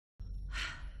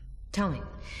Tell me, do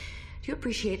you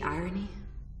appreciate irony?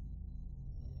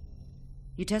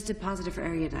 You tested positive for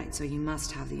erudite, so you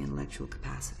must have the intellectual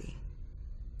capacity.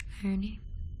 Irony?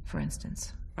 For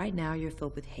instance, right now you're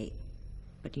filled with hate,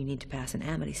 but you need to pass an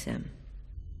Amity sim.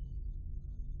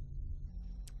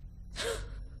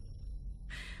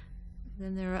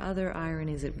 Then there are other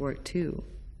ironies at work, too.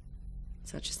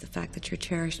 Such as the fact that your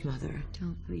cherished mother,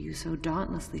 who you so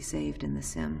dauntlessly saved in the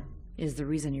sim, is the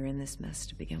reason you're in this mess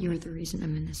to begin with. You're the reason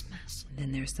I'm in this mess. And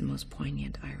then there's the most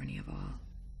poignant irony of all.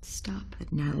 Stop.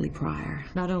 That Natalie Pryor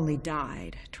not only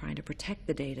died trying to protect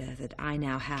the data that I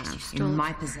now have in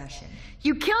my possession.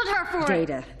 You killed her for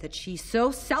data that she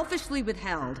so selfishly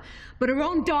withheld, but her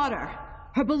own daughter,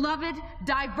 her beloved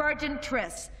Divergent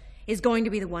Triss, is going to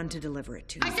be the one to deliver it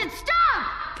to you. I said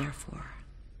stop! Therefore,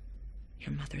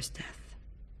 your mother's death,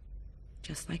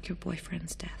 just like your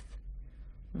boyfriend's death,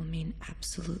 will mean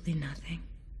absolutely nothing.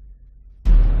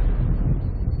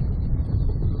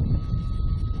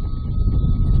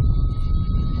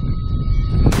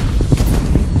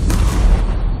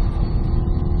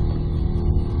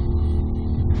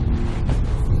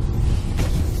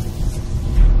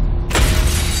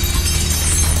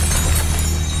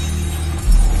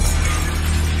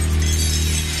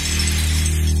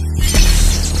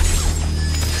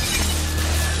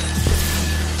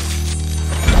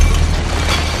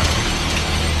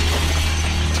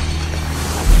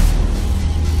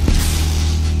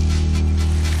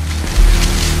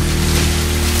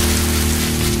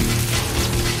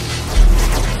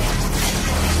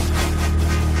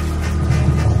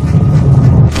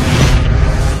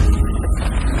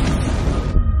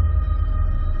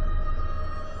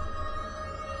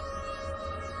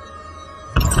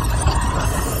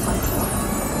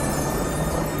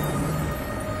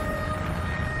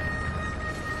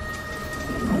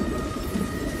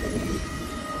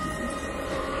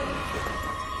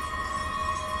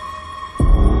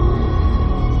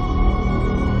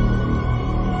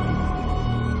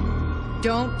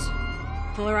 Don't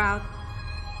pull her out.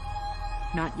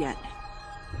 Not yet.